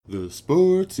The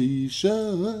Sporty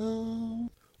Show.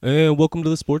 And welcome to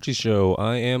the Sporty Show.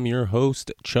 I am your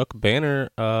host, Tzhuk Banner,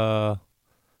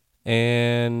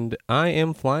 and I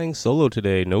am flying solo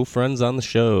today. No friends on the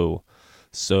show.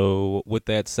 So, with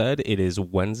that said, it is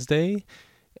Wednesday,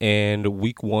 and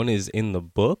week one is in the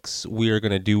books. We are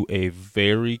going to do a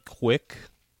very quick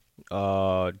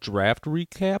draft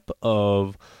recap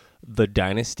of the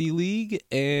Dynasty League,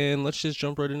 and let's just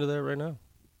jump right into that right now.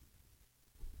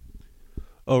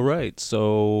 All right,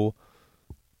 so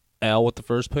Al with the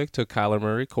first pick took Kyler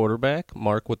Murray, quarterback.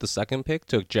 Mark with the second pick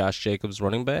took Josh Jacobs,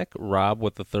 running back. Rob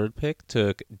with the third pick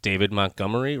took David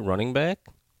Montgomery, running back.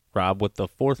 Rob with the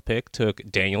fourth pick took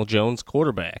Daniel Jones,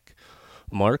 quarterback.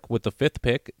 Mark with the fifth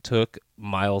pick took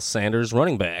Miles Sanders,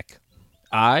 running back.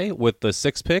 I, with the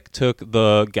sixth pick, took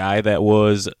the guy that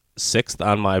was sixth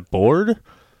on my board,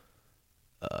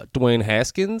 Dwayne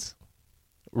Haskins.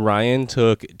 Ryan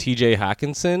took TJ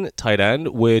Hawkinson, tight end,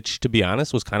 which, to be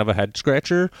honest, was kind of a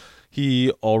head-scratcher. He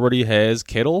already has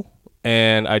Kittle,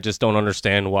 and I just don't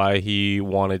understand why he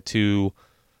wanted to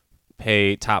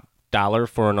pay top dollar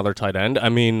for another tight end. I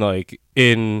mean, like,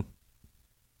 in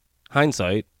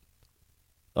hindsight,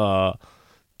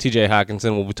 TJ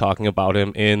Hawkinson, will be talking about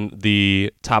him in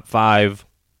the top 5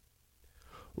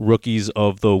 rookies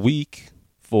of the week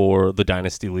for the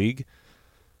Dynasty League.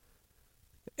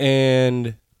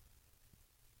 And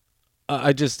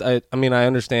I mean, I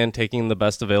understand taking the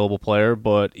best available player,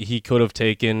 but he could have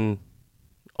taken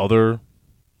other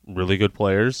really good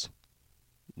players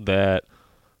that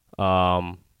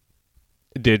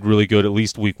did really good at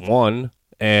least week one.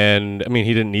 And, I mean,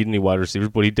 he didn't need any wide receivers,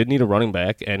 but he did need a running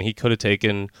back, and he could have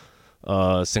taken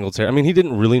Singletary. I mean, he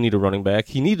didn't really need a running back.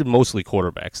 He needed mostly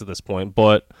quarterbacks at this point,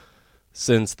 but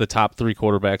since the top 3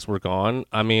 quarterbacks were gone,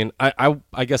 I mean,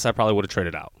 I guess I probably would have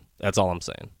traded out. That's all I'm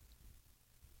saying.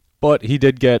 But he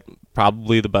did get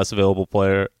probably the best available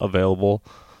player available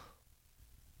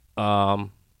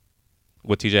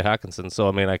with TJ Hawkinson. So,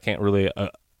 I mean, I can't really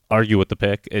argue with the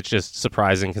pick. It's just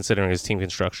surprising considering his team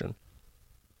construction.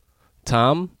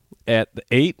 Tom, at the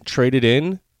 8, traded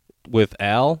in with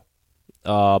Al.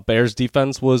 Bears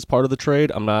defense was part of the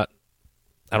trade. I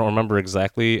don't remember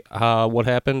exactly what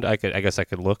happened. I guess I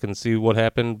could look and see what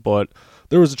happened, but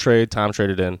there was a trade. Tom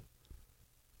traded in,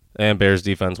 and Bears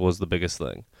defense was the biggest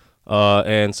thing.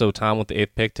 And so Tom with the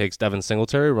 8th pick takes Devin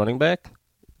Singletary, running back.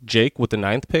 Jake with the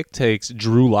 9th pick takes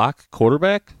Drew Lock,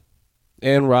 quarterback.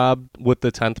 And Rob with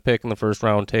the 10th pick in the first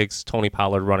round takes Tony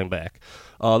Pollard, running back.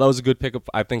 That was a good pickup,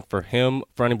 I think, for him.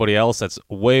 For anybody else, that's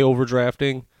way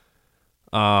overdrafting.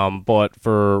 But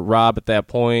for Rob at that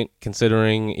point,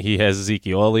 considering he has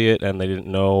Ezekiel Elliott and they didn't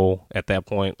know at that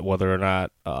point whether or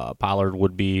not Pollard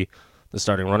would be the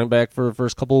starting running back for the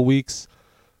first couple of weeks,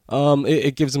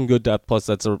 it gives him good depth. Plus,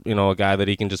 that's a guy that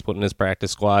he can just put in his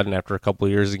practice squad, and after a couple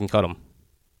of years, he can cut him.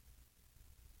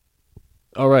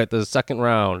 All right, the second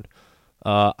round,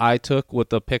 I took with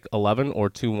the pick 11 or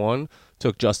 2-1,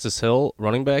 took Justice Hill,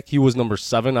 running back. He was number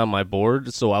 7 on my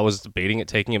board, so I was debating it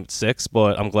taking him at 6,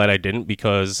 but I'm glad I didn't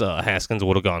because Haskins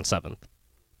would have gone 7th.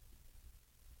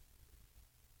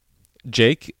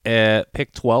 Jake at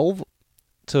pick 12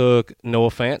 took Noah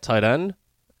Fant, tight end.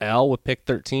 Al with pick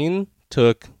 13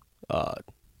 took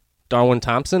Darwin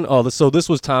Thompson. So this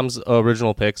was Tom's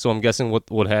original pick, so I'm guessing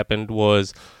what happened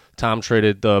was Tom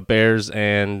traded the Bears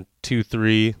and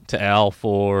 2-3 to Al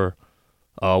for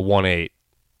 1-8.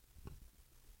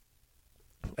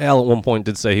 Al at one point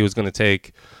did say he was going to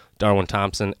take Darwin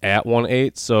Thompson at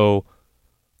 1-8, so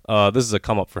this is a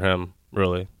come up for him,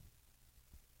 really.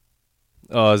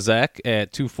 Zach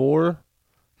at 2-4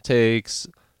 takes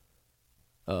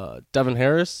Devin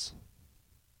Harris,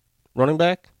 running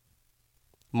back.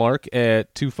 Mark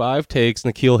at 2-5 takes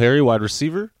N'Keal Harry, wide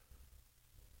receiver.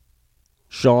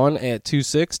 Sean at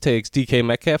 2-6 takes DK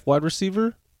Metcalf, wide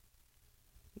receiver.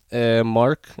 And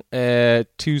Mark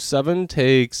at 2-7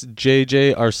 takes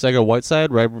JJ Arcega-Whiteside,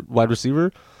 wide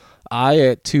receiver. I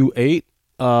at 2-8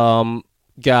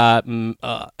 got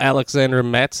Alexander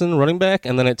Mattson, running back.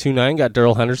 And then at 2-9 got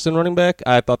Darrell Henderson, running back.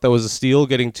 I thought that was a steal,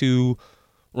 getting 2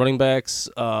 running backs,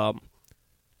 for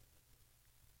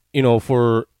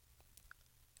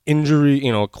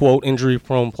injury, quote,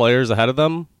 injury-prone players ahead of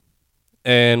them.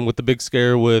 And with the big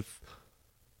scare with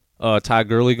Todd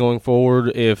Gurley going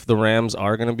forward, if the Rams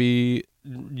are going to be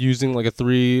using like a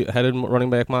 3-headed running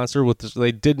back monster,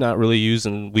 they did not really use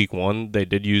in week 1. They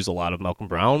did use a lot of Malcolm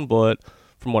Brown, but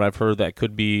from what I've heard, that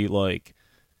could be like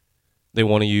they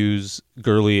want to use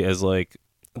Gurley as like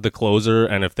the closer,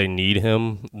 and if they need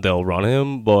him, they'll run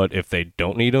him. But if they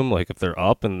don't need him, like if they're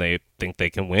up and they think they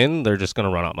can win, they're just going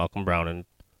to run out Malcolm Brown and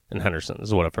Henderson,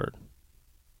 is what I've heard.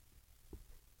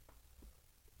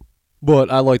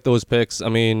 But I like those picks. I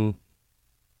mean,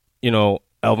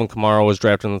 Alvin Kamara was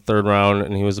drafted in the 3rd round,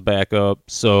 and he was a backup,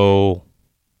 so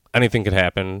anything could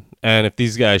happen. And if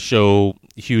these guys show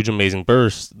huge, amazing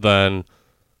bursts, then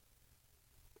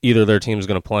either their team's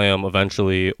going to play them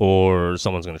eventually or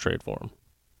someone's going to trade for them.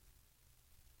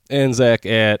 And Zach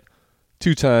at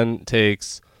 210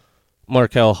 takes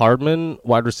Markel Hardman,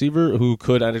 wide receiver, who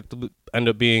could end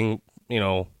up being,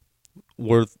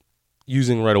 worth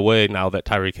using right away now that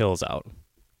Tyreek Hill is out.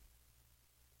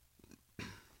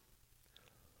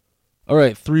 All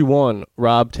right, 3-1.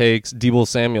 Rob takes Deebo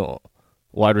Samuel,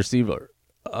 wide receiver.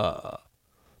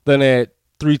 Then at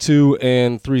 3-2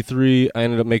 and 3-3, I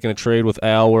ended up making a trade with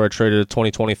Al where I traded a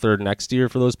 2023 next year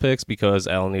for those picks because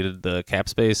Al needed the cap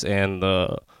space and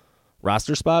the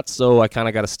roster spots, so I kind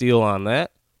of got a steal on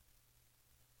that.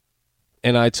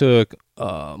 And I took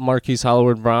Marquise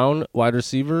Hollywood-Brown, wide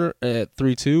receiver, at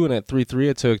 3-2, and at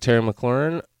 3-3 I took Terry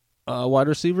McLaurin, wide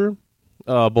receiver.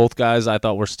 Both guys I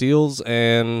thought were steals,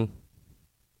 and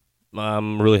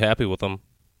I'm really happy with them.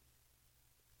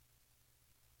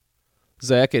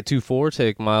 Zach at 2-4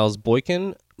 took Miles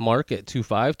Boykin. Mark at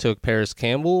 2-5 took Paris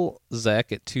Campbell.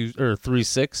 Zach at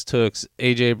 3-6 took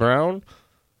A.J. Brown.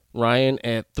 Ryan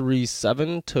at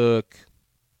 3-7 took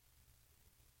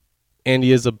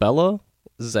Andy Isabella.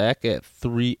 Zach at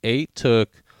 3-8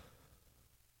 took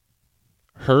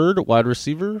Hurd, wide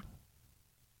receiver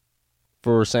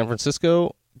for San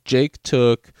Francisco. Jake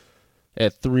took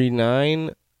at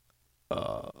 3-9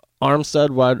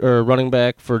 Armstead, running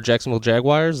back for Jacksonville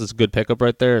Jaguars. It's a good pickup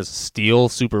right there. It's a steal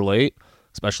super late,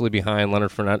 especially behind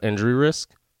Leonard Fournette injury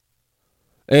risk.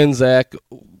 And Zach,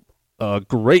 a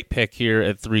great pick here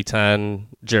at 310.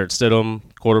 Jarrett Stidham,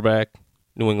 quarterback,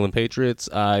 New England Patriots.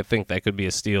 I think that could be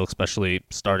a steal, especially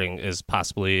starting as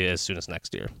possibly as soon as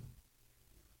next year.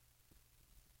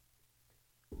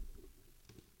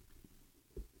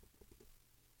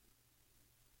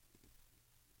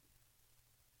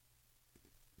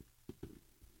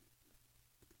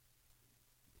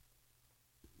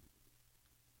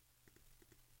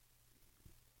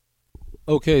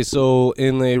 Okay, so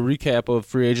in the recap of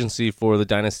free agency for the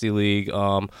Dynasty League,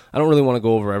 I don't really want to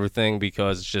go over everything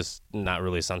because it's just not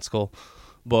really sensical.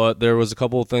 But there was a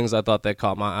couple of things I thought that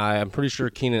caught my eye. I'm pretty sure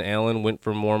Keenan Allen went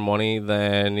for more money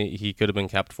than he could have been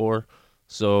kept for.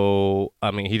 So,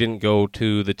 I mean, he didn't go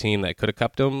to the team that could have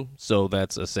kept him, so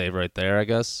that's a save right there, I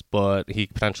guess. But he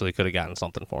potentially could have gotten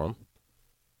something for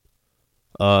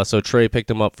him. So Trey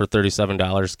picked him up for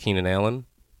 $37, Keenan Allen.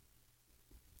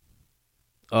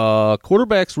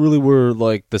 Quarterbacks really were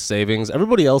like the savings.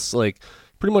 Everybody else like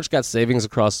pretty much got savings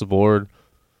across the board.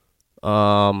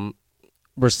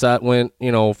 Brissett went,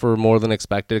 for more than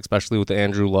expected, especially with the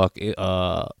Andrew Luck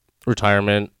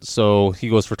retirement. So he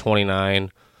goes for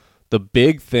 29. The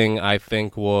big thing I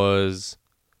think was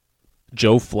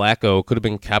Joe Flacco could have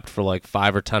been kept for like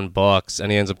 $5 or $10, and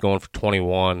he ends up going for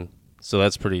 21. So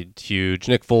that's pretty huge.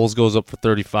 Nick Foles goes up for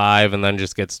 35 and then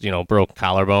just gets, broke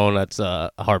collarbone. That's a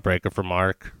heartbreaker for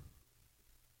Mark.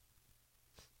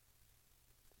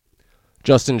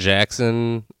 Justin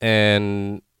Jackson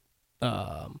and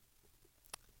Eckler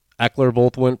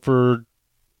both went for,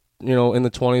 in the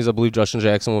 20s. I believe Justin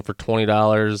Jackson went for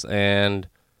 $20 and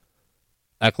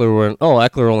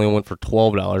Eckler only went for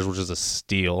 $12, which is a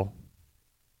steal.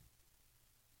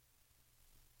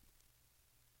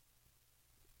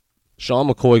 Sean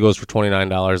McCoy goes for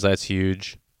 $29. That's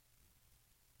huge.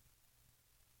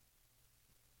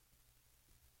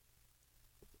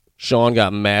 Sean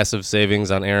got massive savings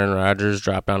on Aaron Rodgers,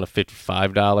 dropped down to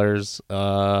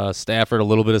 $55. Stafford, a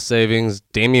little bit of savings.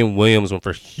 Damian Williams went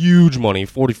for huge money,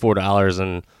 $44,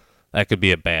 and that could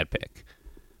be a bad pick.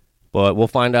 But we'll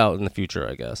find out in the future,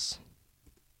 I guess.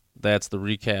 That's the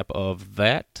recap of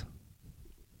that.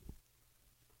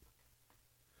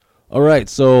 All right,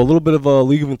 so a little bit of a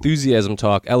League of Enthusiasm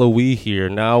talk, LOE here.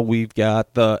 Now we've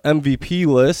got the MVP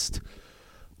list.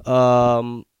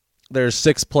 There's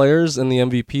 6 players in the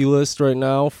MVP list right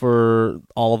now. For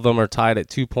all of them are tied at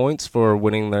 2 points for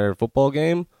winning their football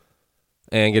game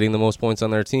and getting the most points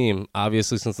on their team.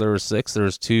 Obviously, since there were 6, there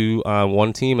was 2 on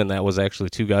one team, and that was actually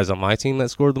 2 guys on my team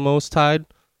that scored the most tied.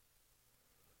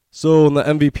 So in the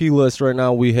MVP list right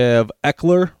now, we have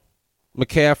Eckler,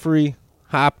 McCaffrey,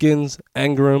 Hopkins,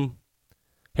 Engram,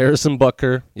 Harrison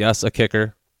Butker, yes, a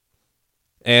kicker,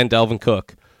 and Dalvin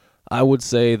Cook. I would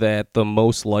say that the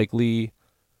most likely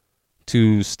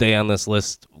to stay on this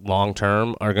list long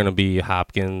term are going to be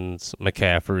Hopkins,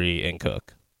 McCaffrey, and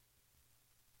Cook.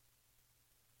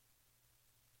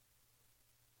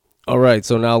 All right,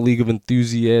 so now League of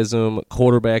Enthusiasm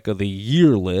quarterback of the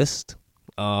year list.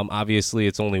 Obviously,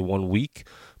 it's only 1 week,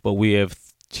 but we have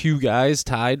two guys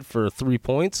tied for 3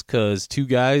 points because two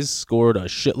guys scored a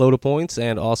shitload of points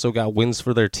and also got wins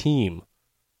for their team.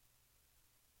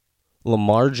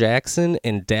 Lamar Jackson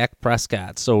and Dak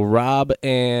Prescott. So Rob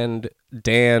and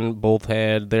Dan both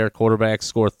had their quarterbacks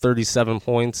score 37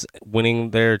 points,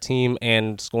 winning their team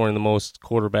and scoring the most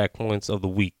quarterback points of the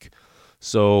week.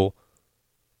 So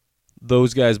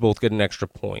those guys both get an extra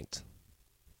point.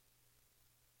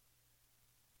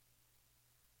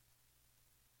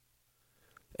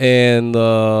 And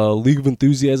the League of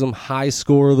Enthusiasm high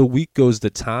score of the week goes to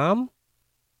Tom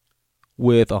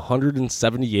with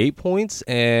 178 points.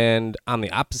 And on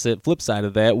the opposite flip side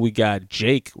of that, we got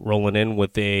Jake rolling in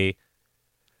with a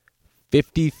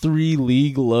 53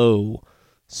 league low.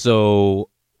 So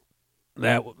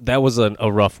that was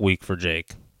a rough week for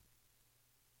Jake.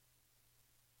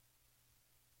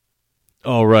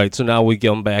 All right, so now we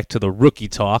get back to the rookie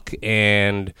talk,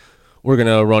 and we're going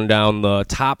to run down the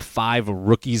top 5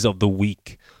 rookies of the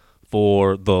week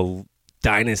for the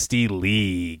Dynasty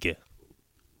League.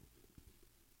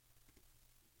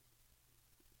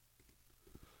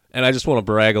 And I just want to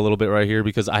brag a little bit right here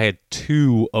because I had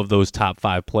 2 of those top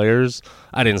 5 players.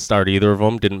 I didn't start either of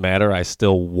them. Didn't matter. I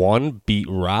still won, beat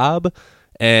Rob.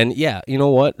 And yeah, you know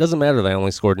what? Doesn't matter that I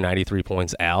only scored 93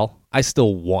 points, Al. I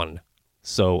still won.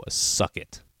 So suck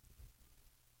it.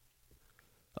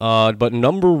 But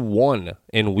number 1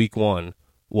 in week 1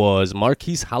 was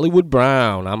Marquise Hollywood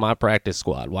Brown on my practice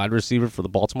squad. Wide receiver for the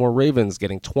Baltimore Ravens,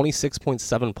 getting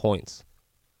 26.7 points.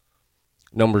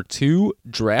 Number 2,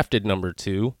 drafted number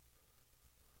 2,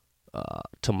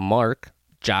 to Mark,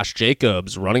 Josh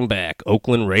Jacobs, running back,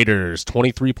 Oakland Raiders,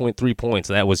 23.3 points.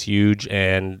 That was huge,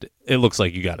 and it looks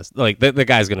like you got to, like, the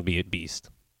guy's going to be a beast.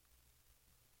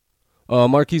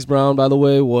 Marquise Brown, by the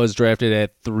way, was drafted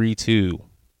at 3-2.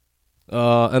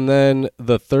 And then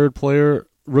the third player,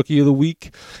 rookie of the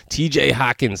week, TJ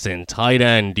Hawkinson, tight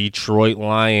end, Detroit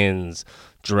Lions,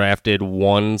 drafted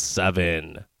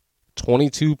 1-7.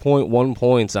 22.1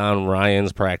 points on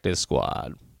Ryan's practice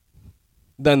squad.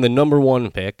 Then the number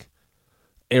 1 pick,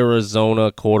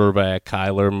 Arizona quarterback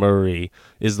Kyler Murray,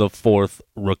 is the 4th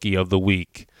rookie of the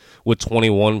week with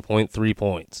 21.3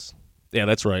 points. Yeah,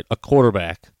 that's right. A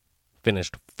quarterback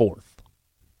finished 4th.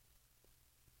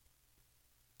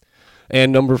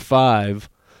 And number 5,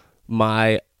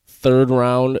 my third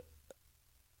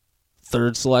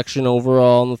selection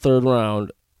overall in the 3rd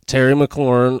round, Terry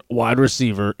McLaurin, wide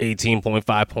receiver,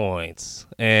 18.5 points.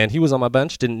 And he was on my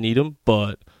bench, didn't need him,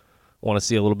 but want to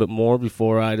see a little bit more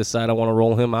before I decide I want to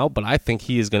roll him out. But I think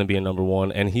he is going to be a number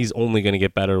 1, and he's only going to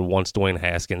get better once Dwayne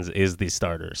Haskins is the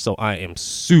starter. So I am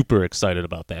super excited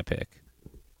about that pick.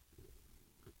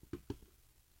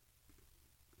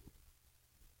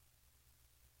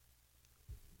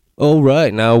 All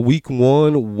right, now week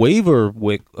 1 waiver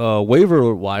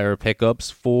wire pickups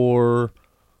for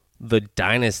the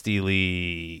Dynasty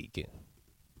League.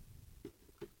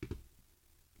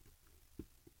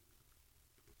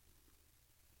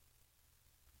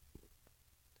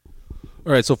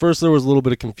 All right, so first there was a little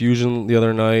bit of confusion the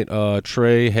other night.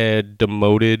 Trey had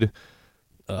demoted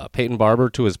Peyton Barber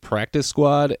to his practice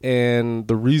squad, and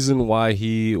the reason why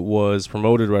he was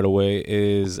promoted right away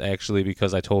is actually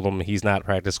because I told him he's not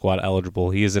practice squad eligible.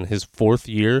 He is in his 4th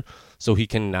year, so he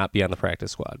cannot be on the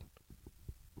practice squad.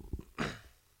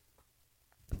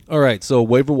 All right, so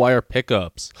waiver wire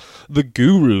pickups. The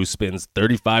Guru spends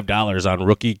 $35 on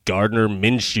rookie Gardner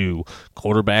Minshew,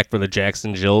 quarterback for the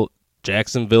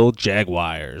Jacksonville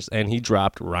Jaguars, and he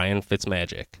dropped Ryan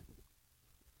Fitzmagic.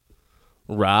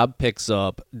 Rob picks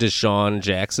up Deshaun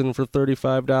Jackson for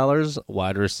 $35,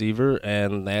 wide receiver,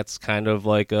 and that's kind of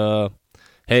like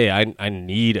hey, I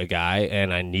need a guy,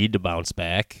 and I need to bounce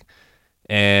back,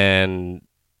 and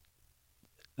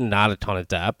not a ton of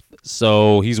depth.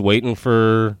 So he's waiting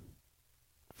for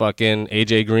fucking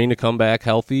AJ Green to come back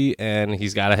healthy, and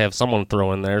he's got to have someone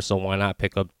throw in there, so why not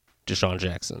pick up Deshaun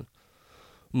Jackson?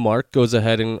 Mark goes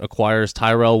ahead and acquires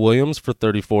Tyrell Williams for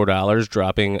 $34,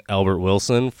 dropping Albert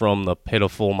Wilson from the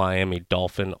pitiful Miami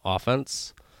Dolphin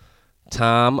offense.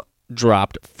 Tom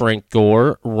dropped Frank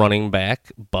Gore, running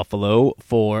back, Buffalo,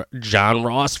 for John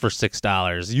Ross for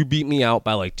 $6. You beat me out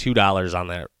by like $2 on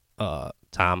that,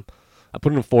 Tom. I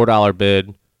put in a $4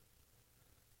 bid.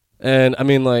 And, I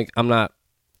mean, like, I'm not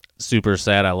super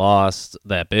sad I lost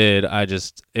that bid.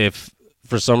 If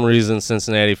for some reason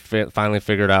Cincinnati finally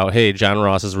figured out, hey, John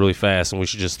Ross is really fast and we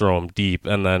should just throw him deep,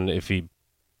 and then if he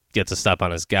gets a step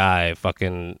on his guy,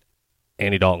 fucking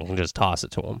Andy Dalton can just toss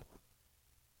it to him.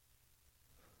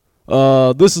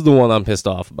 This is the one I'm pissed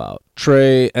off about.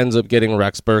 Trey ends up getting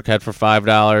Rex Burkhead for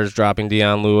 $5, dropping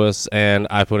Deion Lewis, and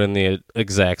I put in the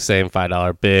exact same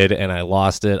 $5 bid, and I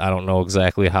lost it. I don't know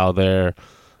exactly how their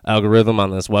algorithm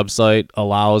on this website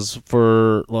allows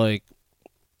for, like,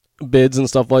 bids and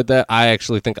stuff like that. I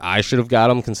actually think I should have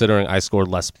got him, considering I scored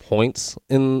less points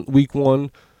in week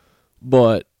 1,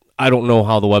 but I don't know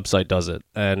how the website does it.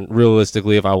 And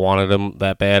realistically, if I wanted him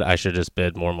that bad, I should just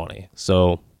bid more money.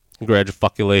 So,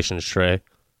 congratulations, Trey.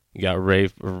 You got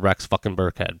Rex fucking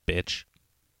Burkhead, bitch.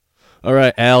 All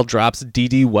right, Al drops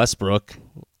D.D. Westbrook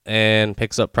and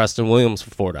picks up Preston Williams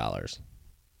for $4.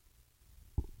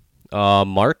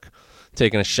 Mark,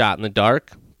 taking a shot in the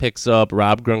dark, picks up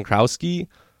Rob Gronkowski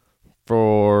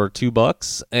for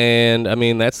 $2. And, I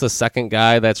mean, that's the second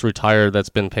guy that's retired that's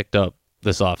been picked up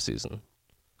this offseason.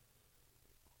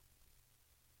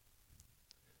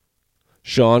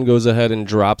 Sean goes ahead and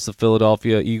drops the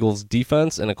Philadelphia Eagles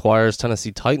defense and acquires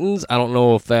Tennessee Titans. I don't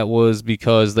know if that was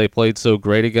because they played so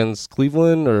great against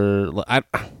Cleveland or I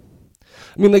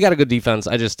mean, they got a good defense.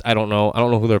 I don't know. I don't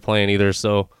know who they're playing either.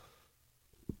 So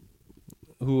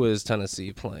who is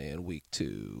Tennessee playing week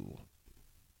 2?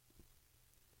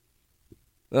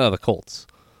 Oh, the Colts.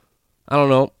 I don't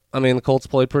know. I mean, the Colts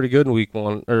played pretty good in week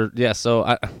 1 so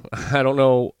I don't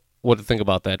know what to think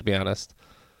about that, to be honest.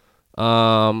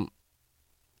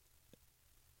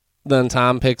 Then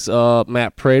Tom picks up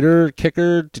Matt Prater,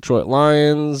 kicker, Detroit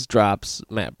Lions, drops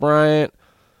Matt Bryant.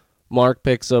 Mark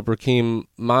picks up Raheem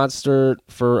Mostert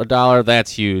for $1.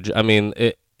 That's huge. I mean,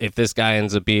 if this guy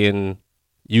ends up being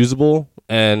usable,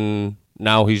 and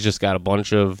now he's just got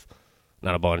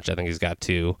not a bunch, I think he's got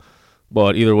 2.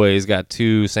 But either way, he's got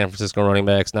 2 San Francisco running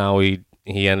backs. Now he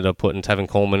ended up putting Tevin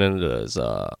Coleman into his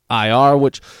IR,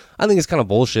 which I think is kind of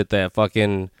bullshit that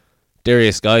fucking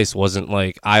Darius Geis wasn't,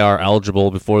 like, IR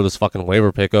eligible before this fucking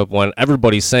waiver pickup when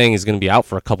everybody's saying he's going to be out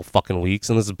for a couple fucking weeks,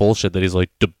 and this is bullshit that he's like,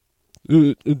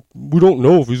 we don't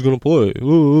know if he's going to play.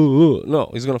 No,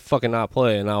 he's going to fucking not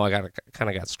play, and now I kind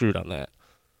of got screwed on that.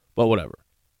 But whatever.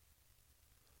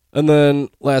 And then,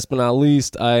 last but not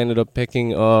least, I ended up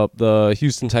picking up the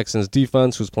Houston Texans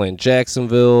defense, who's playing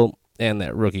Jacksonville, and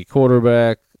that rookie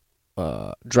quarterback,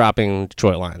 dropping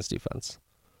Detroit Lions defense.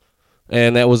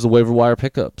 And that was the waiver wire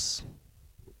pickups.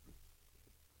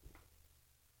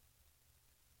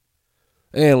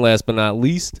 And last but not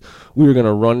least, we're going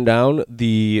to run down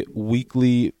the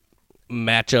weekly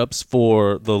matchups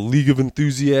for the League of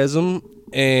Enthusiasm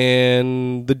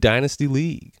and the Dynasty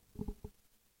League.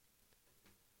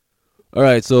 All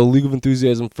right, so League of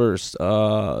Enthusiasm first.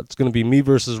 It's going to be me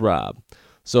versus Rob.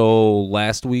 So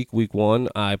last week, week 1,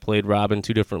 I played Rob in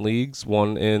 2 different leagues,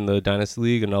 one in the Dynasty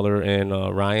League, another in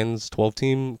Ryan's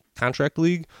 12-team contract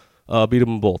league. Beat him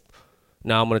in both.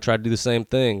 Now I'm going to try to do the same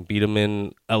thing. Beat him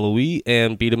in LOE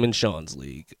and beat him in Sean's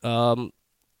league.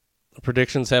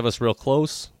 Predictions have us real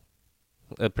close.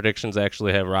 Predictions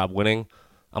actually have Rob winning.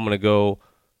 I'm going to go.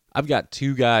 I've got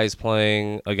 2 guys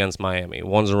playing against Miami.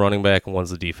 One's a running back and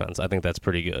one's the defense. I think that's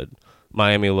pretty good.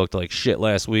 Miami looked like shit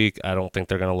last week. I don't think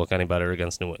they're going to look any better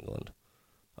against New England.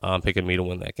 I'm picking me to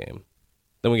win that game.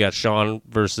 Then we got Sean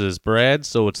versus Brad.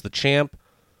 So it's the champ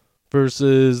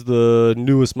versus the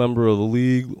newest member of the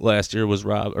league. Last year was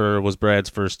Brad's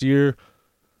first year.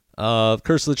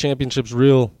 Curse of the Championship's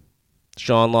real.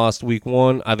 Sean lost week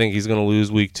 1. I think he's going to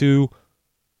lose week 2.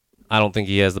 I don't think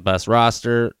he has the best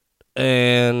roster.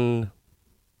 And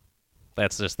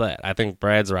that's just that. I think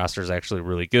Brad's roster is actually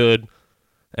really good.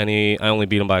 And I only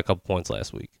beat him by a couple points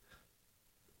last week.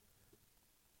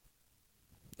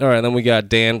 All right, then we got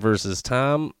Dan versus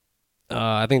Tom.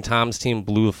 I think Tom's team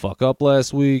blew the fuck up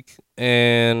last week.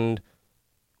 And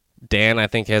Dan, I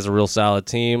think, has a real solid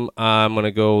team. I'm going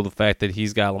to go with the fact that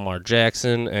he's got Lamar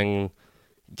Jackson and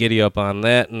giddy up on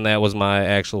that. And that was my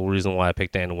actual reason why I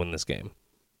picked Dan to win this game.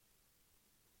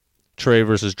 Trey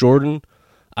versus Jordan.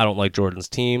 I don't like Jordan's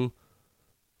team.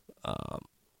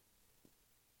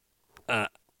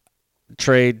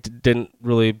 Trey didn't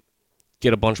really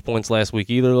get a bunch of points last week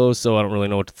either, though, so I don't really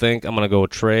know what to think. I'm going to go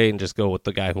with Trey and just go with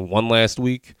the guy who won last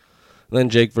week. And then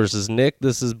Jake versus Nick.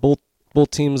 This is both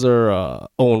teams are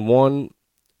 0-1.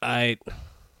 I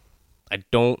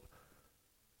don't.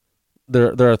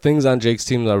 There are things on Jake's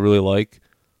team that I really like.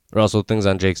 There are also things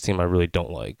on Jake's team I really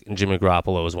don't like, and Jimmy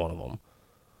Garoppolo is one of them.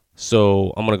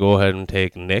 So I'm going to go ahead and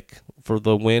take Nick for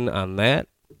the win on that.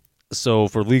 So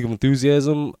for League of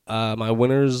Enthusiasm, my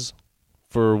winners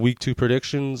for week 2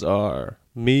 predictions are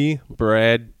me,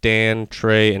 Brad, Dan,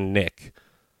 Trey, and Nick.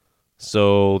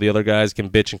 So the other guys can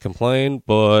bitch and complain,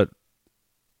 but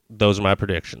those are my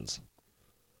predictions.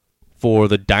 For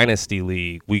the Dynasty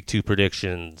League, week 2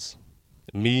 predictions,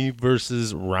 Me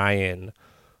versus Ryan.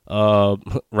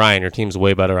 Ryan, your team's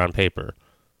way better on paper,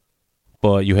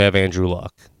 but you have Andrew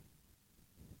Luck.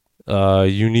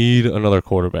 You need another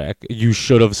quarterback. You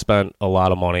should have spent a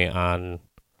lot of money on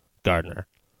Gardner.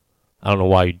 I don't know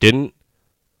why you didn't.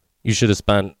 You should have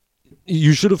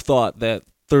thought that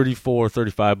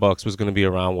 $35 was going to be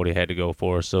around what he had to go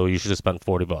for, so you should have spent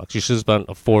 $40. You should have spent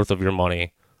a fourth of your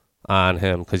money on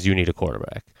him because you need a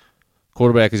quarterback.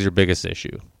 Quarterback is your biggest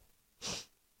issue.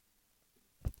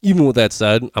 Even with that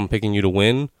said, I'm picking you to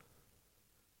win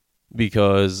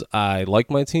because I like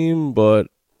my team, but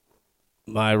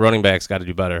my running back's got to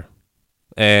do better.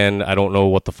 And I don't know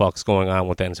what the fuck's going on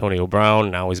with Antonio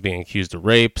Brown. Now he's being accused of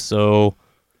rape, so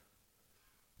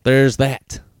there's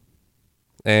that.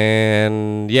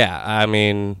 And yeah, I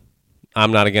mean,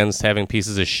 I'm not against having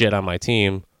pieces of shit on my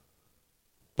team,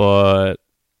 but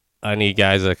I need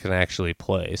guys that can actually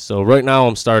play. So right now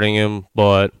I'm starting him,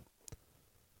 but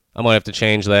I might have to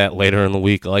change that later in the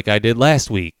week like I did last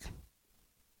week.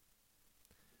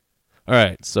 All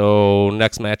right, so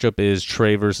next matchup is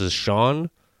Trey versus Sean.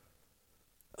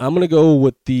 I'm going to go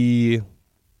with the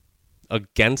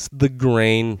against the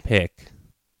grain pick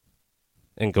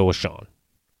and go with Sean.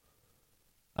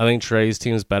 I think Trey's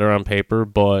team is better on paper,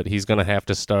 but he's going to have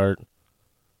to start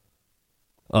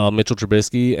Mitchell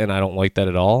Trubisky, and I don't like that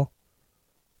at all.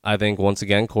 I think, once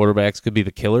again, quarterbacks could be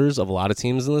the killers of a lot of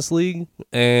teams in this league,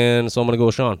 and so I'm going to go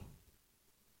with Sean.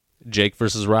 Jake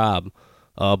versus Rob.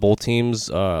 Both teams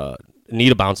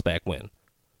need a bounce-back win.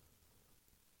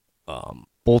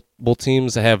 Both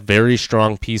teams have very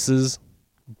strong pieces,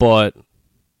 but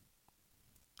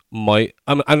I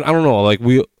don't know. Like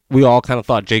we all kind of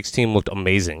thought Jake's team looked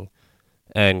amazing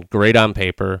and great on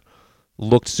paper,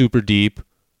 looked super deep,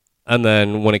 and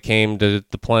then when it came to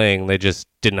the playing, they just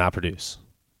did not produce.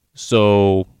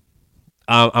 So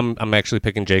I'm actually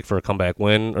picking Jake for a comeback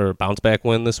win or a bounce back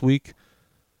win this week.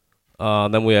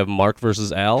 Then we have Mark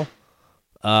versus Al.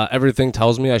 Everything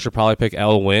tells me I should probably pick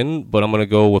Al to win, but I'm going to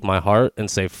go with my heart and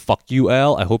say, fuck you,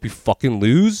 Al. I hope you fucking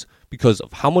lose because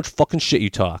of how much fucking shit you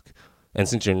talk. And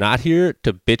since you're not here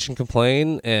to bitch and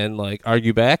complain and like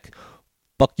argue back,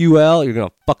 fuck you, Al. You're going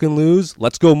to fucking lose.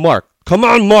 Let's go, Mark. Come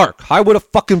on, Mark. High with a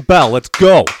fucking bell. Let's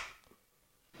go.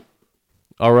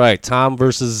 All right, Tom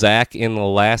versus Zach in the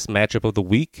last matchup of the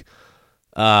week.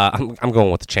 I'm going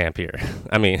with the champ here.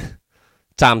 I mean,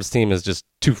 Tom's team is just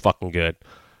too fucking good.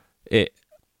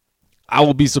 I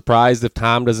will be surprised if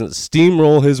Tom doesn't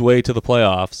steamroll his way to the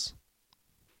playoffs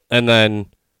and then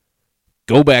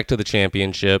go back to the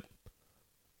championship.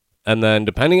 And then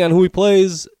depending on who he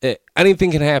plays,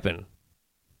 anything can happen.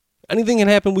 Anything can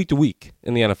happen week to week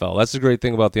in the NFL. That's the great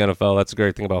thing about the NFL. That's the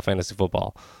great thing about fantasy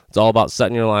football. It's all about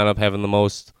setting your lineup, having the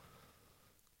most,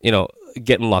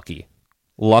 getting lucky.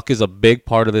 Luck is a big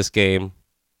part of this game.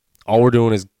 All we're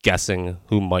doing is guessing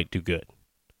who might do good.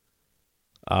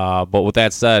 But with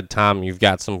that said, Tom, you've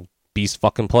got some beast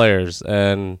fucking players,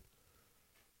 and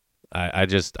I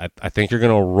think you're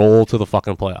gonna roll to the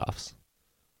fucking playoffs.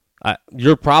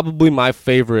 You're probably my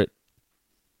favorite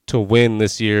to win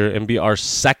this year and be our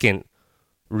second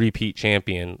repeat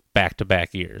champion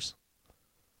back-to-back years.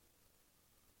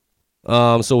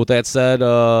 So with that said,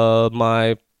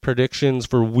 my predictions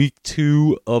for week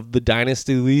 2 of the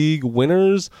Dynasty League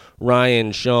winners: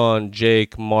 Ryan, Sean,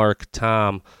 Jake, Mark,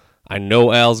 Tom. I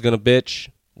know Al's going to bitch.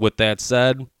 With that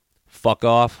said, fuck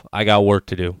off. I got work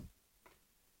to do.